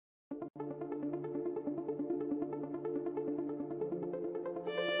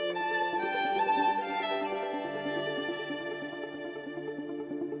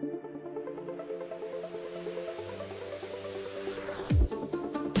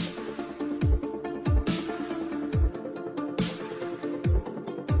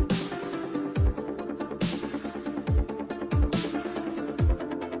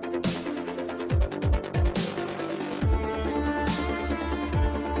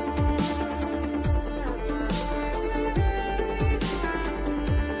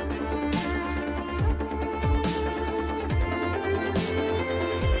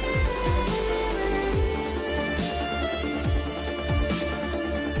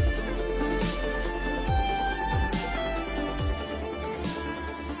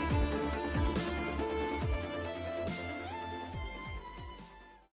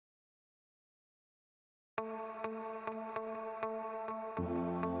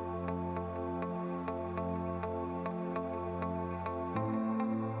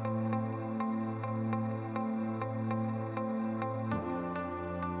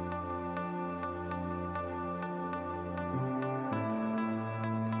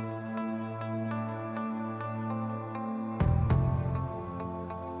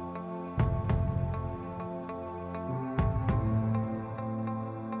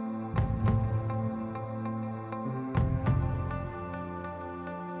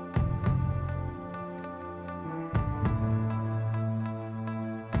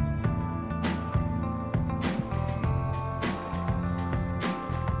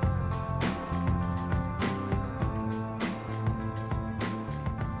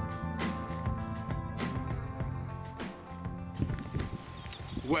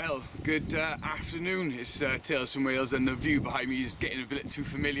Well, good afternoon. It's Tales from Wales, and the view behind me is getting a bit too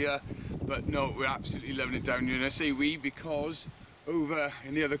familiar, but no, we're absolutely loving it down here. And I say we because over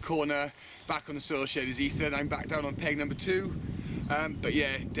in the other corner, back on the soil shed, is Ethan. I'm back down on peg number 2. But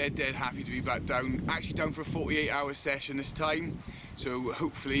yeah, dead happy to be back down. Actually down for a 48-hour session this time. So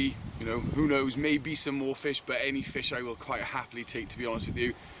hopefully, you know, who knows, maybe some more fish, but any fish I will quite happily take, to be honest with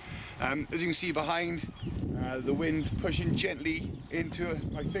you. As you can see behind, the wind pushing gently into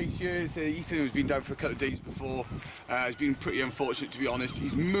my face here. So Ethan has been down for a couple of days before. It's been pretty unfortunate, to be honest.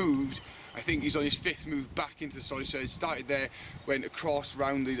 He's moved. I think he's on his 5th move back into the soil shed. Started there, went across,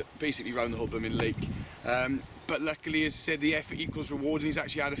 basically round the whole blooming lake. But luckily, as I said, the effort equals reward, and he's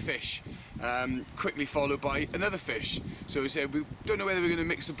actually had a fish. Quickly followed by another fish. So I said, we don't know whether we're going to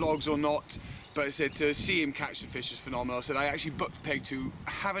mix the vlogs or not, but I said to see him catch the fish is phenomenal. I said I actually booked peg 2.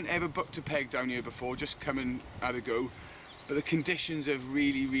 I haven't ever booked a peg down here before, just come and had a go. But the conditions have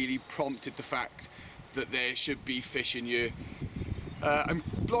really prompted the fact that there should be fish in here. I'm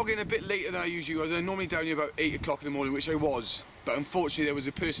vlogging a bit later than I usually was. I'm normally down here about 8 o'clock in the morning, which I was. But unfortunately there was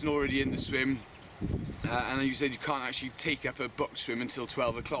a person already in the swim. And you said you can't actually take up a booked swim until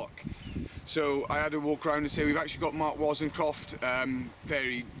 12 o'clock. So I had to walk around and say we've actually got Mark Wozencroft,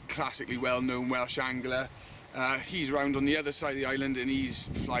 very classically well-known Welsh angler. He's around on the other side of the island and he's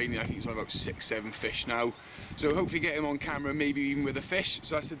flying, I think he's on about 6-7 fish now. So hopefully get him on camera, maybe even with a fish.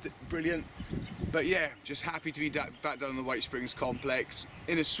 So that's brilliant. But yeah, just happy to be back down on the White Springs complex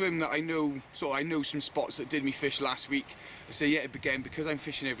in a swim that I know. So I know some spots that did me fish last week. I say yet again, because I'm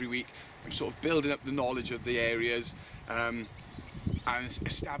fishing every week, I'm sort of building up the knowledge of the areas and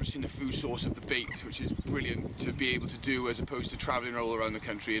establishing the food source of the bait, which is brilliant to be able to do as opposed to travelling all around the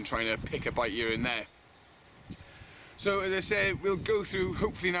country and trying to pick a bite here and there. So as I said, we'll go through,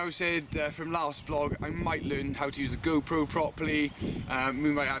 hopefully now I said from last vlog, I might learn how to use a GoPro properly.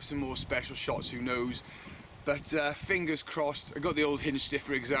 We might have some more special shots, who knows. But fingers crossed. I got the old hinge stiff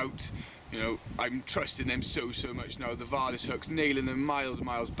rigs out. You know, I'm trusting them so much now. The Varlis hooks, nailing them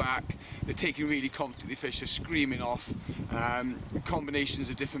miles back. They're taking really confidently, fish are screaming off. Combinations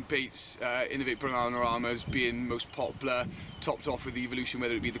of different baits, Innovate Bananaramas being most popular, topped off with the Evolution,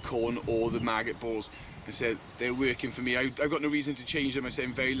 whether it be the corn or the maggot balls. I said they're working for me. I've got no reason to change them. I said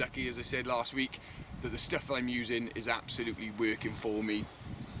I'm very lucky, as I said last week, that the stuff that I'm using is absolutely working for me.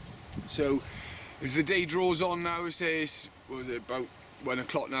 So as the day draws on now, it says, what was it, about 1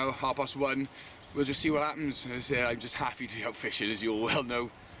 o'clock now, 1:30. We'll just see what happens. As I say, I'm just happy to be out fishing, as you all well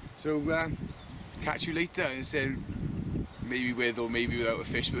know. So catch you later. And I said maybe with or maybe without a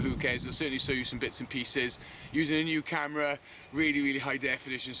fish, but who cares? We'll certainly show you some bits and pieces using a new camera, really high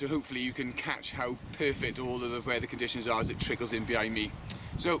definition. So hopefully you can catch how perfect all of the weather conditions are as it trickles in behind me.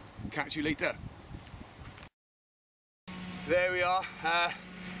 So catch you later. There we are.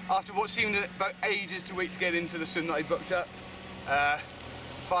 After what seemed about ages to wait to get into the swim that I booked up,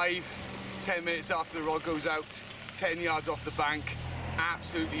 5-10 minutes after the rod goes out, 10 yards off the bank,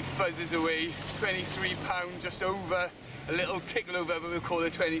 absolutely fuzzes away. 23 pound, just over, a little tickle over, but we'll call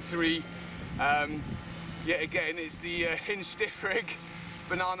it 23. Yet again, it's the hinge stiff rig,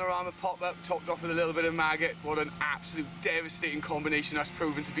 Bananarama pop-up, topped off with a little bit of maggot. What an absolute devastating combination that's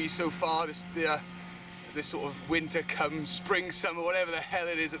proven to be so far. This sort of winter come spring, summer, whatever the hell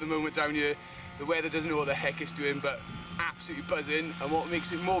it is at the moment down here. The weather doesn't know what the heck it's doing, but absolutely buzzing. And what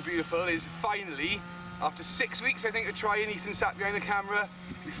makes it more beautiful is finally, after 6 weeks I think of trying, Ethan sat behind the camera,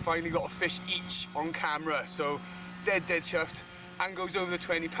 we finally got a fish each on camera. So dead chuffed, and goes over the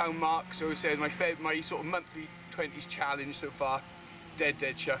 20 pound mark. So I said my sort of monthly 20s challenge so far, dead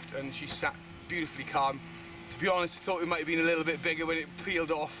chuffed, and she sat beautifully calm. To be honest, I thought it might have been a little bit bigger when it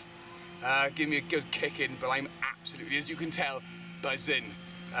peeled off. Give me a good kick in, but I'm absolutely, as you can tell, buzzing.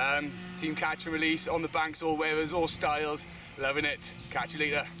 Team catch and release on the banks, all weathers, all styles, loving it. Catch you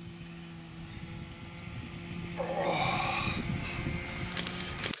later.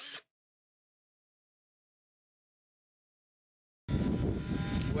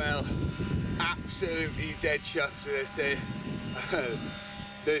 Well, absolutely dead chuffed, as I say.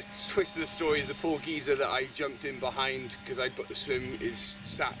 The twist of the story is the poor geezer that I jumped in behind because I booked the swim is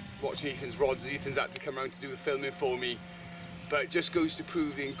sat watching Ethan's rods as Ethan's had to come around to do the filming for me. But it just goes to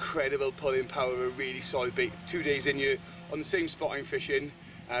prove the incredible pulling power of a really solid bait. 2 days in here on the same spot I'm fishing,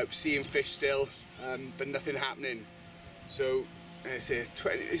 seeing fish still, but nothing happening. So I say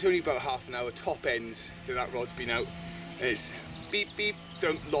it's only about half an hour top ends that rod's been out. And it's beep,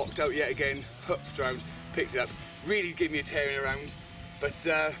 locked out yet again, hooked around, picked it up, really gave me a tearing around. But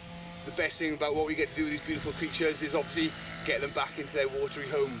the best thing about what we get to do with these beautiful creatures is obviously get them back into their watery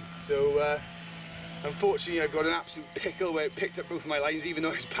home. So Unfortunately, I've got an absolute pickle where it picked up both my lines, even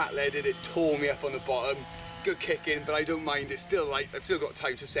though it's pat-leaded, it tore me up on the bottom. Good kicking, but I don't mind, it's still light, I've still got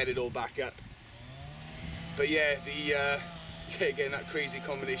time to set it all back up. But yeah, again, that crazy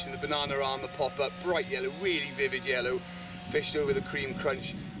combination, the banana armour pop-up, bright yellow, really vivid yellow, fished over the cream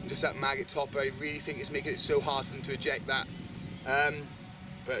crunch, and just that maggot topper, I really think it's making it so hard for them to eject that.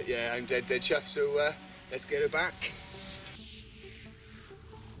 But yeah, I'm dead chuffed, so let's get it back.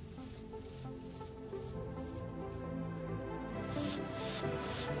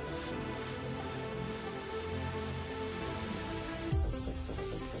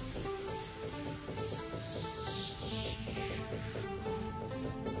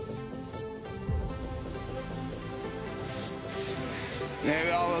 There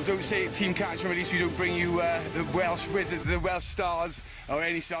we are. Well, don't say it, Team Catcher, at least we don't bring you the Welsh Wizards, the Welsh Stars, or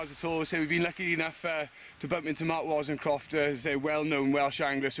any stars at all. So we've been lucky enough to bump into Mark Wozencroft, as a well-known Welsh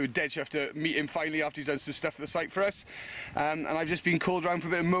angler, so we're dead chuffed to meet him finally after he's done some stuff for the site for us. And I've just been called around for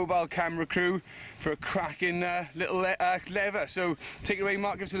a bit of mobile camera crew for a cracking little lever. So take it away,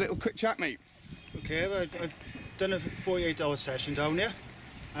 Mark, give us a little quick chat, mate. Okay, well, I've done a 48-hour session down here.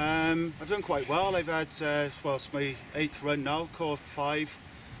 I've done quite well. I've had, well, it's my 8th run now, caught 5.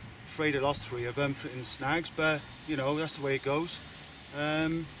 Afraid I lost 3 of them in snags, but you know, that's the way it goes.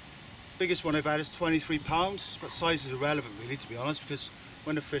 Biggest one I've had is 23 pounds, but size is irrelevant really, to be honest, because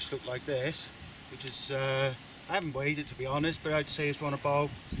when the fish look like this, which is, I haven't weighed it to be honest, but I'd say it's on about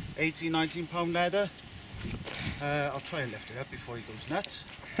 18, 19 pound leather. I'll try and lift it up before he goes nuts.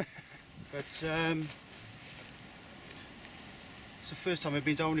 But it's the first time I've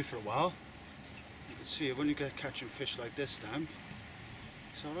been down here for a while. You can see it when you get catching fish like this down.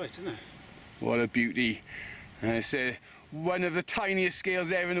 It's alright, isn't it? What a beauty. And it's one of the tiniest scales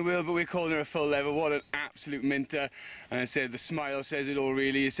ever in the world, but we're calling her a full lever. What an absolute minter. And I said the smile says it all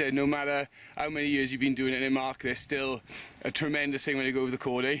really. He said no matter how many years you've been doing it in Mark, there's still a tremendous thing when you go over the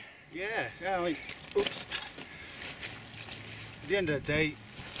cord, eh? Yeah, I mean, oops. At the end of the day,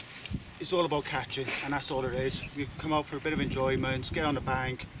 it's all about catching, and that's all it is. You come out for a bit of enjoyment, get on the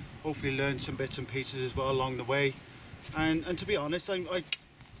bank, hopefully learn some bits and pieces as well along the way. And to be honest,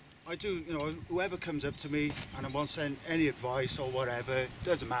 I do, you know, whoever comes up to me and wants any advice or whatever,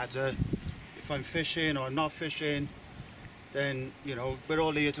 doesn't matter. If I'm fishing or I'm not fishing, then, you know, we're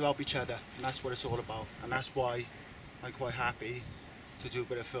all here to help each other, and that's what it's all about. And that's why I'm quite happy to do a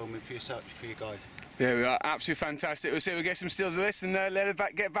bit of filming for yourself, for you guys. There we are, absolutely fantastic. We'll say we'll get some stills of this and let it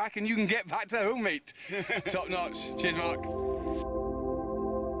get back, and you can get back to home, mate. Top notch. Cheers, Mark.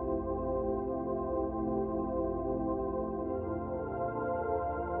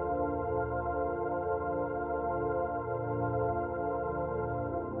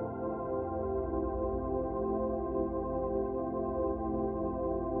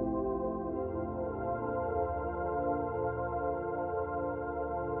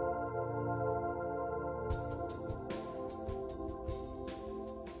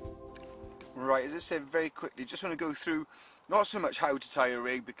 Right, as I said very quickly, just want to go through not so much how to tie a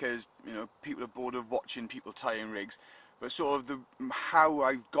rig, because you know people are bored of watching people tying rigs, but sort of how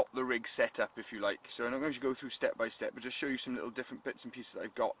I got the rig set up, if you like. So I'm not going to go through step by step, but just show you some little different bits and pieces that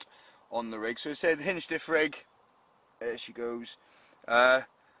I've got on the rig. So I said the hinge diff rig, there she goes. The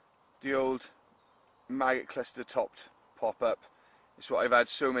old maggot cluster topped pop-up. It's what I've had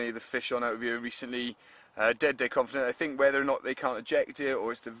so many of the fish on out of here recently. Dead confident. I think whether or not they can't eject it,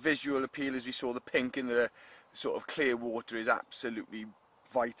 or it's the visual appeal, as we saw the pink in the sort of clear water, is absolutely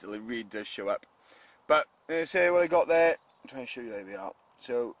vital. It really does show up. But let's say what I got there. I'm trying to show you. There we are.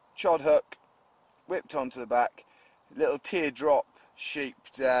 So chod hook whipped onto the back, little teardrop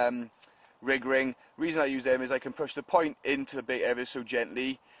shaped rig ring. The reason I use them is I can push the point into the bait ever so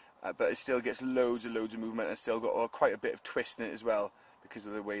gently, but it still gets loads of movement, and still got quite a bit of twist in it as well because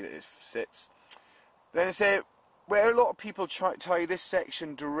of the way that it sits. Then I say, where a lot of people tie this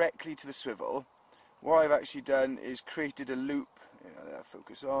section directly to the swivel, what I've actually done is created a loop.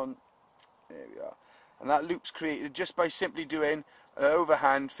 Focus on. There we are. And that loop's created just by simply doing an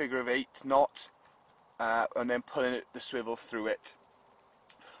overhand figure of 8 knot and then pulling the swivel through it.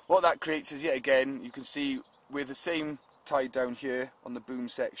 What that creates is, yet again, you can see with the same tied down here on the boom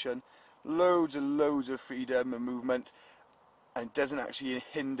section, loads of freedom and movement, and doesn't actually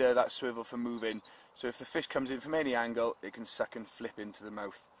hinder that swivel from moving. So if the fish comes in from any angle, it can suck and flip into the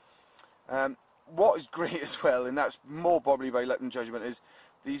mouth. What is great as well, and that's more probably by luck than judgment, is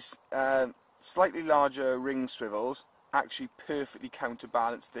these slightly larger ring swivels actually perfectly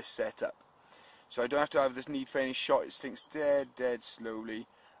counterbalance this setup. So I don't have to have this need for any shot. It sinks dead slowly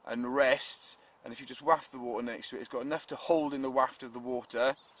and rests, and if you just waft the water next to it, it's got enough to hold in the waft of the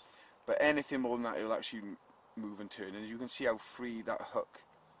water, but anything more than that, it'll actually move and turn. And as you can see how free that hook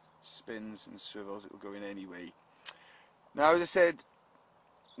spins and swivels, it will go in any way. Now, as I said,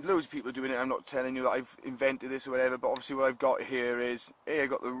 loads of people are doing it. I'm not telling you that I've invented this or whatever, but obviously what I've got here is, I've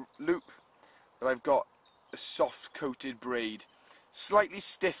got the loop, but I've got a soft coated braid, slightly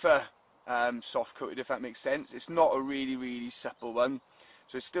stiffer soft coated, if that makes sense. It's not a really supple one,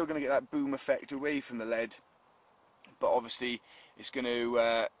 so it's still going to get that boom effect away from the lead, but obviously it's going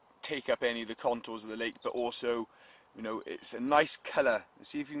to take up any of the contours of the lake, but also, you know, it's a nice colour.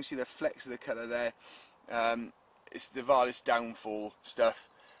 See if you can see the flecks of the colour there. It's the Valis downfall stuff,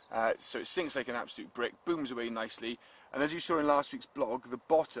 so it sinks like an absolute brick, booms away nicely, and as you saw in last week's blog, the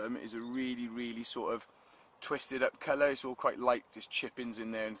bottom is a really sort of twisted up colour. It's all quite light, just chippings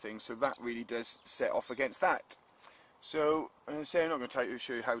in there and things, so that really does set off against that. So, as I say, I'm not going to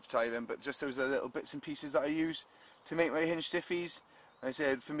show you how to tie them, but just those are little bits and pieces that I use to make my hinge stiffies. Like I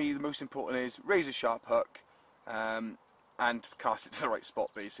said, for me the most important is razor sharp hook, and cast it to the right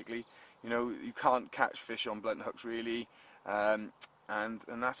spot basically. You know, you can't catch fish on blunt hooks really, and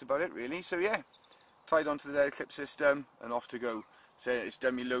that's about it really. So yeah, tied onto the lead clip system and off to go. So it's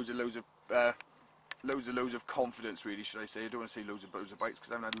done me loads of confidence really, should I say. I don't want to say loads of bites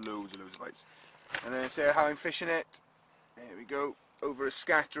because I haven't had loads of bites. And then I say how I'm fishing it. There we go, over a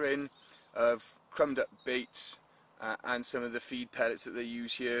scattering of crumbed up baits and some of the feed pellets that they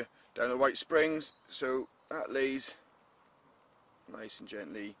use here down the White Springs. So that lays nice and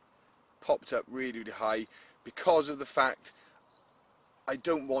gently, popped up really high, because of the fact I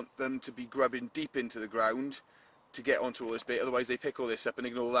don't want them to be grubbing deep into the ground to get onto all this bait, otherwise they pick all this up and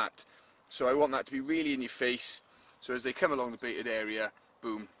ignore that. So I want that to be really in your face, so as they come along the baited area,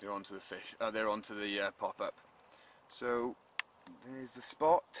 boom, they're onto the fish, they're onto the pop-up. So there's the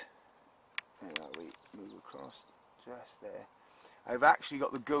spot, and that we move across just there. I've actually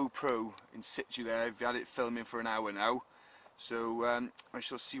got the GoPro in situ there. I've had it filming for an hour now, so I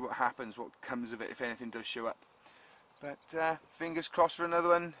shall see what happens, what comes of it, if anything does show up. But fingers crossed for another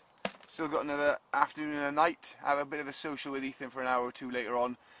one. Still got another afternoon and a night. Have a bit of a social with Ethan for an hour or two later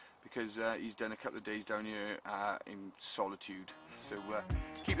on, because he's done a couple of days down here in solitude. So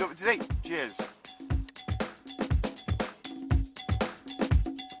keep you up to date. Cheers.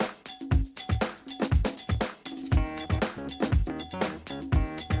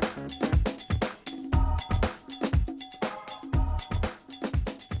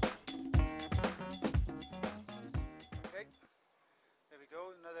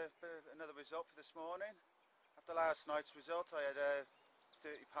 Another result for this morning. After last night's result, I had a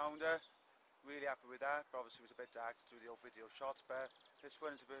 30 pounder. Really happy with that, but obviously it was a bit dark to do the old video shots. But this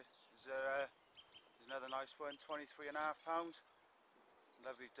one is another nice one, 23.5 pounds.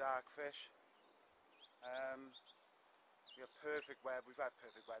 Lovely dark fish. We have perfect weather. We've had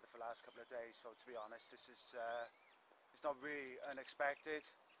perfect weather for the last couple of days, so to be honest, this is it's not really unexpected.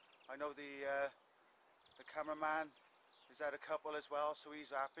 I know the cameraman has had a couple as well, so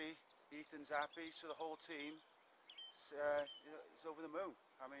he's happy. Ethan's happy, so the whole team is over the moon.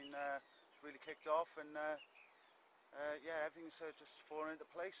 I mean, it's really kicked off, and yeah, everything's just falling into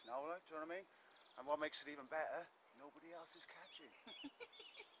place now, right? Do you know what I mean? And what makes it even better, nobody else is catching.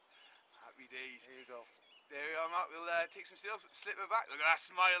 Happy days. There you go. There we are, Mark. We'll take some stills, slip her back. Look at that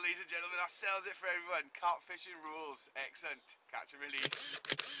smile, ladies and gentlemen. That sells it for everyone. Carp fishing rules. Excellent. Catch and release.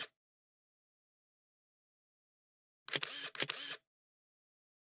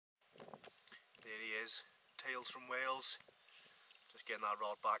 There he is, Tails from Wales, just getting that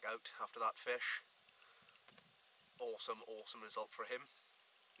rod back out after that fish. Awesome result for him.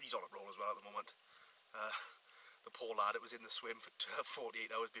 He's on a roll as well at the moment. The poor lad, it was in the swim for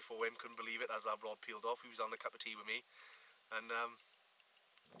 48 hours before him, couldn't believe it as that rod peeled off. He was on a cup of tea with me, and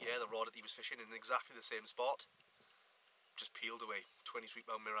yeah, the rod that he was fishing in exactly the same spot just peeled away. 23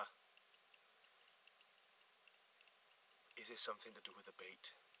 pound mirror. Is this something to do with the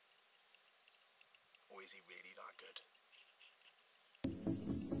bait? Or is he really that good?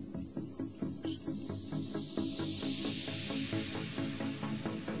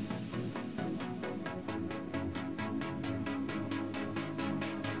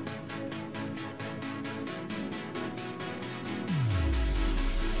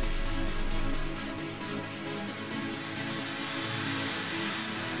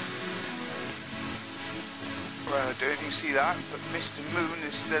 Well, I don't know if you can see that, but Mr. Moon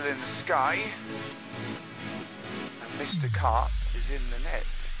is still in the sky. Mr. Carp is in the net.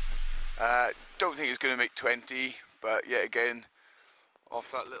 Don't think it's going to make 20, but yet again,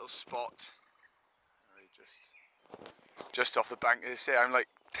 off that little spot, just off the bank. They say I'm like,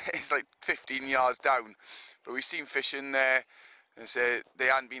 it's like 15 yards down, but we've seen fish in there. And so they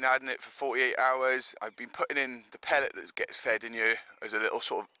hadn't been adding it for 48 hours. I've been putting in the pellet that gets fed in here as a little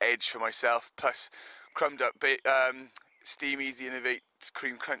sort of edge for myself, plus crumbed up Steam Easy Innovate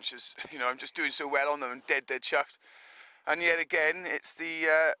cream crunches. You know, I'm just doing so well on them. I'm dead chuffed. And yet again, it's the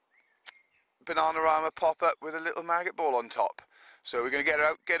Bananarama pop-up with a little maggot ball on top. So we're going to get her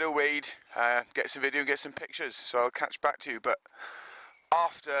out, get her weighed, get some video and get some pictures. So I'll catch back to you. But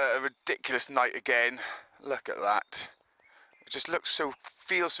after a ridiculous night again, look at that. It just looks so,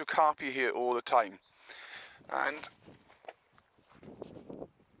 feels so carpy here all the time. And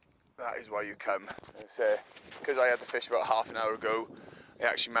that is why you come. Because I had the fish about half an hour ago, I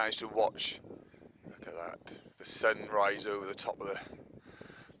actually managed to watch, look at that, the sun rise over the top of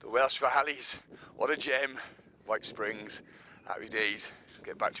the Welsh valleys. What a gem. White Springs, happy days.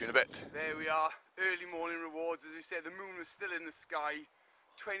 Get back to you in a bit. There we are, early morning rewards. As we said, the moon was still in the sky.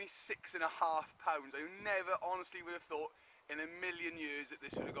 26.5 pounds. I never honestly would have thought in a million years that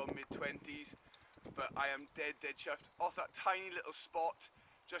this would have gone mid-20s. But I am dead chuffed. Off that tiny little spot.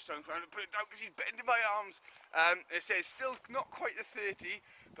 Just trying to put it down because he's bending my arms. It says still not quite the 30,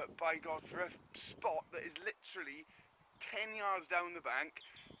 but by God, for a spot that is literally 10 yards down the bank,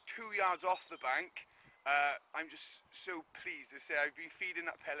 2 yards off the bank, I'm just so pleased to say I've been feeding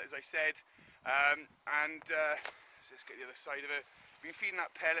that pellet as I said, so let's get the other side of it. Been feeding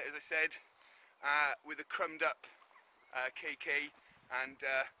that pellet as I said with a crumbed up KK, and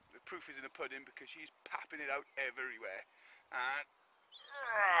the proof is in the pudding because she's papping it out everywhere. And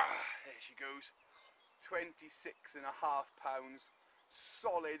there she goes, 26.5 pounds,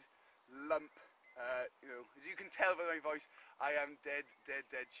 solid lump. You know, as you can tell by my voice, I am dead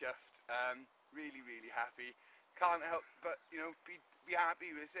chuffed. Really happy. Can't help but, you know, be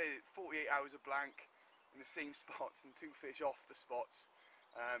happy. We say 48 hours of blank in the same spots and 2 fish off the spots.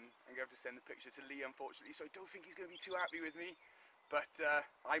 I'm going to have to send the picture to Lee, unfortunately, so I don't think he's going to be too happy with me. But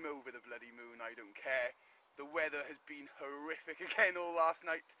I'm over the bloody moon, I don't care. The weather has been horrific again all last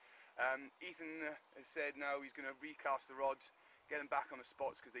night. Ethan has said now he's going to recast the rods, get them back on the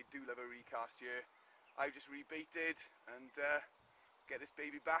spots because they do love a recast here. I've just rebaited and get this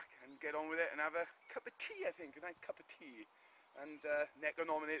baby back and get on with it and have a cup of tea, I think, a nice cup of tea. And Nick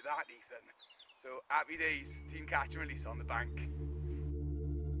will nominate that, Ethan. So happy days, team catch and release on the bank.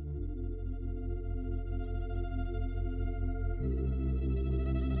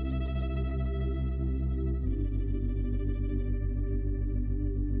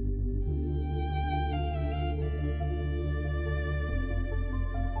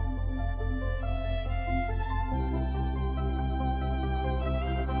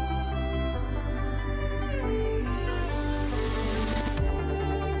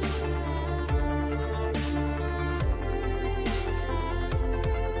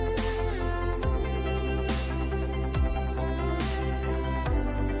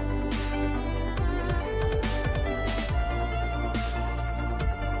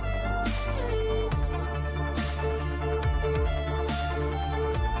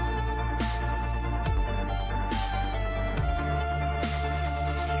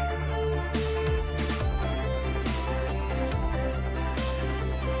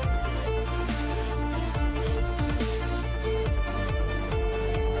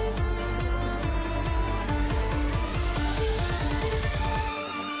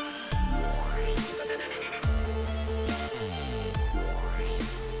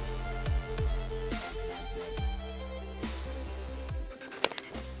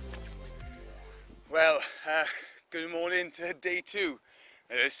 Well, good morning to day 2.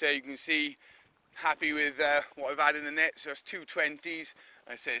 As I say, you can see, happy with what I've had in the net. So it's 2 20s.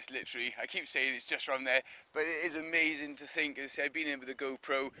 I say it's literally, I keep saying it's just around there, but it is amazing to think. As I say, I've been in with the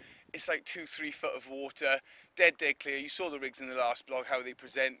GoPro. It's like 2-3 foot of water, dead clear. You saw the rigs in the last blog, how they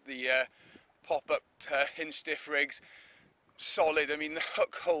present the pop-up hinge stiff rigs. Solid. I mean, the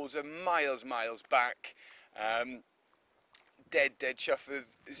hook holds are miles back. Dead chuffed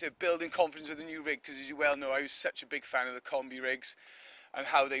with building confidence with the new rig, because as you well know, I was such a big fan of the combi rigs and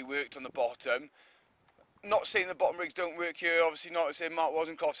how they worked on the bottom. Not saying the bottom rigs don't work here, obviously not. Saying Mark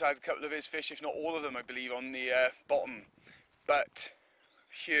Wozenkoff's had a couple of his fish, if not all of them, I believe, on the bottom. But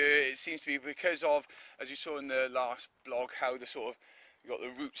here it seems to be because of, as you saw in the last blog, how the sort of, you got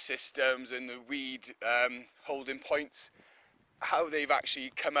the root systems and the weed holding points, how they've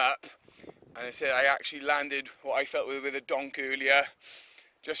actually come up. And I said I actually landed what I felt with a donk earlier,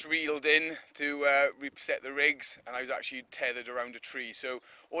 just reeled in to reset the rigs, and I was actually tethered around a tree. So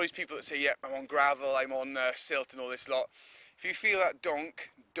all these people that say, yeah, I'm on gravel, I'm on silt and all this lot, if you feel that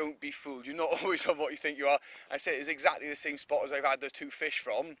donk, don't be fooled. You're not always on what you think you are. I said it's exactly the same spot as I've had the 2 fish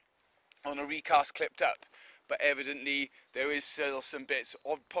from, on a recast clipped up. but evidently there is still some bits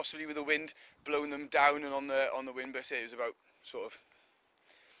of possibly with the wind blowing them down and on the wind. But I say it was about sort of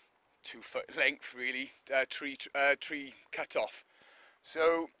 2 foot length really, tree cut off.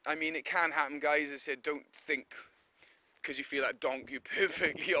 So I mean, it can happen, guys. I said, don't think because you feel that donk you're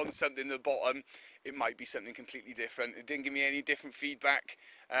perfectly on something at the bottom. It might be something completely different. It didn't give me any different feedback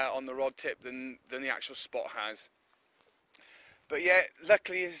on the rod tip than the actual spot has. But yeah,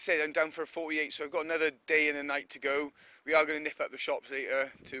 luckily, as I said, I'm down for a 48, so I've got another day and a night to go. We are going to nip up the shops later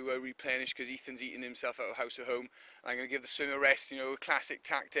to replenish, because Ethan's eating himself out of house at home. I'm going to give the swim a rest, you know, a classic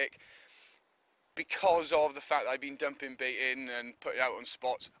tactic. Because of the fact that I've been dumping bait in and putting out on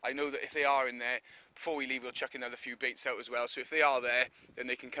spots, I know that if they are in there, before we leave we'll chuck another few baits out as well. So if they are there, then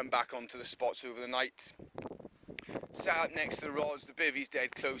they can come back onto the spots over the night. Sat up next to the rods, the bivvy's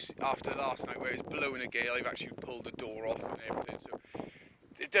dead close after last night where it's blowing a gale. I've actually pulled the door off and everything, so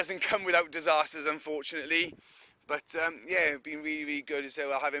it doesn't come without disasters, unfortunately. But yeah, it's been really good. So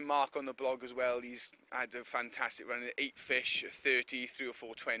I'll have him Mark on the blog as well. He's had a fantastic run, 8 fish, 30, 3 or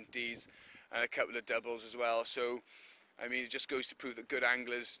 4 20s, and a couple of doubles as well. So I mean, it just goes to prove that good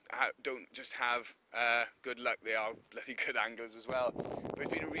anglers don't just have good luck, they are bloody good anglers as well. But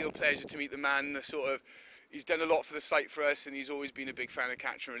it's been a real pleasure to meet the man. He's done a lot for the site for us, and he's always been a big fan of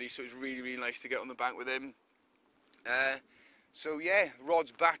catch and release, so it's really nice to get on the bank with him. So yeah,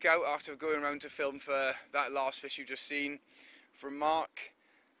 rod's back out after going around to film for that last fish you've just seen from Mark.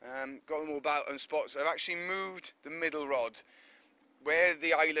 Got them all about on spots. I've actually moved the middle rod where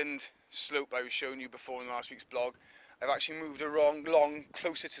the island slope I was showing you before in last week's blog. I've actually moved it along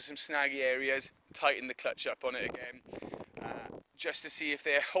closer to some snaggy areas, tightened the clutch up on it again, just to see if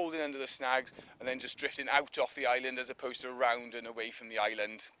they're holding under the snags and then just drifting out off the island as opposed to around and away from the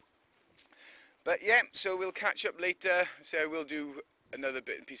island. But yeah, so we'll catch up later. So I will do another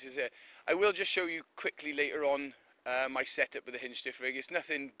bit and pieces here. I will just show you quickly later on my setup with the hinge stiff rig. It's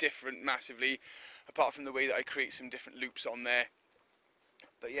nothing different massively, apart from the way that I create some different loops on there.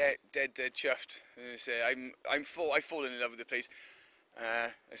 But yeah, dead chuffed. As I say, I've fallen in love with the place. I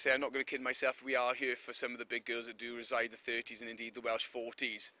say, I'm not going to kid myself. We are here for some of the big girls that do reside the 30s and indeed the Welsh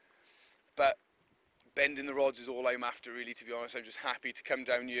 40s. But bending the rods is all I'm after, really, to be honest. I'm just happy to come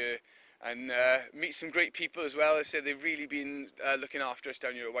down here and meet some great people as well. As I said, they've really been looking after us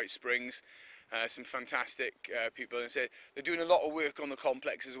down here at White Springs. Some fantastic people. And I said, they're doing a lot of work on the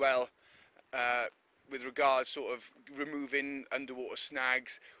complex as well. With regards sort of removing underwater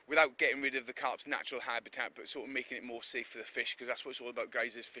snags without getting rid of the carp's natural habitat, but sort of making it more safe for the fish, because that's what it's all about,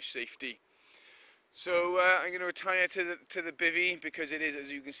 guys, is fish safety. So I'm going to retire to the bivvy, because it is, as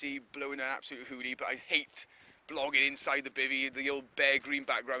you can see, blowing an absolute hoolie, but I hate blogging inside the bivvy. The old bare green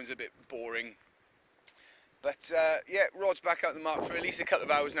background's a bit boring. But yeah, rod's back out the mark for at least a couple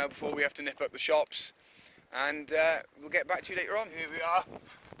of hours now before we have to nip up the shops, and we'll get back to you later on. Here we are.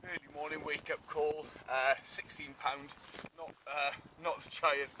 Early morning wake up call, £16, not the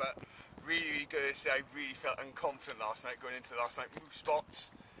giant, but really good. I say, I really felt unconfident last night going into last night. Moved spots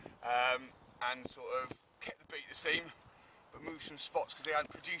and sort of kept the bait the same, but moved some spots because they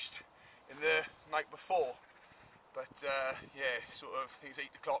hadn't produced in the night before. But yeah, sort of, I think it's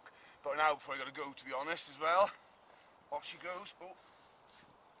 8 o'clock, about an hour before I got to go, to be honest, as well. Off she goes. Oh,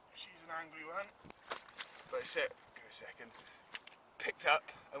 she's an angry one. But I said, give me a second. Picked up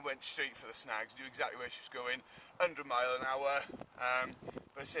and went straight for the snags, knew exactly where she was going, 100 mile an hour.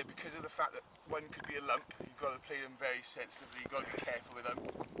 But I said, because of the fact that one could be a lump, you've got to play them very sensitively, you've got to be careful with them.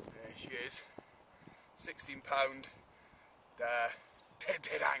 There she is, £16,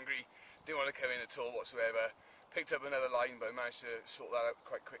 dead angry, didn't want to come in at all whatsoever. Picked up another line, but I managed to sort that out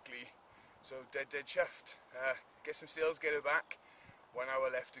quite quickly. So dead chuffed. Get some steels, get her back. 1 hour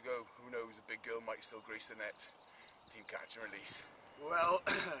left to go. Who knows, a big girl might still grace the net. Team catch and release. Well,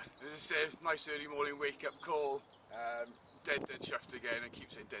 as I said, nice early morning wake up call. Dead chuffed again. I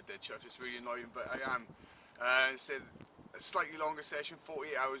keep saying dead chuffed, it's really annoying, but I am. Said a slightly longer session,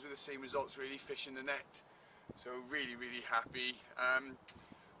 48 hours with the same results, really, fishing the net. So really happy.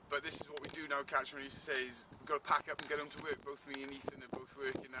 But this is what we do now, catch and release. I say is we've got to pack up and get home to work. Both me and Ethan are both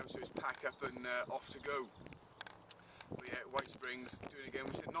working now, so it's pack up and off to go. But yeah, White Springs, doing it again.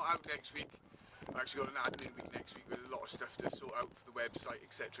 We said not out next week. I've actually got an admin week next week with a lot of stuff to sort out for the website,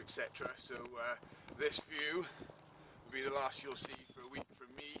 etc, etc. So this view will be the last you'll see for a week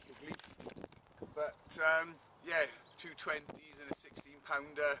from me, at least. But yeah, 2 20s and a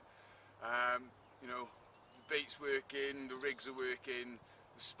 16-pounder. You know, the bait's working, the rigs are working.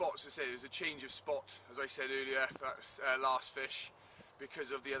 The spots, I say, there's a change of spot, as I said earlier, for that last fish,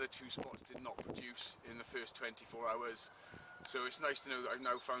 because of the other 2 spots did not produce in the first 24 hours. So it's nice to know that I've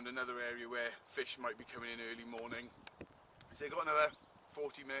now found another area where fish might be coming in early morning. So I've got another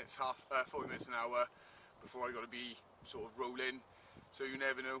 40 minutes an hour before I got to be sort of rolling. So you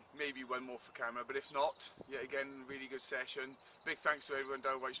never know, maybe one more for camera, but if not, yet again, really good session. Big thanks to everyone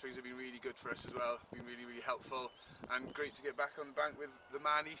down White Springs, have been really good for us as well, been really, really helpful, and great to get back on the bank with the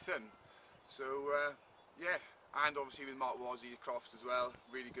man Ethan. So yeah, and obviously with Mark Wazzy Croft as well,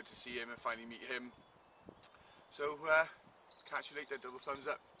 really good to see him and finally meet him. So catch you later, double thumbs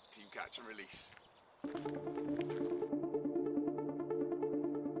up, team catch and release.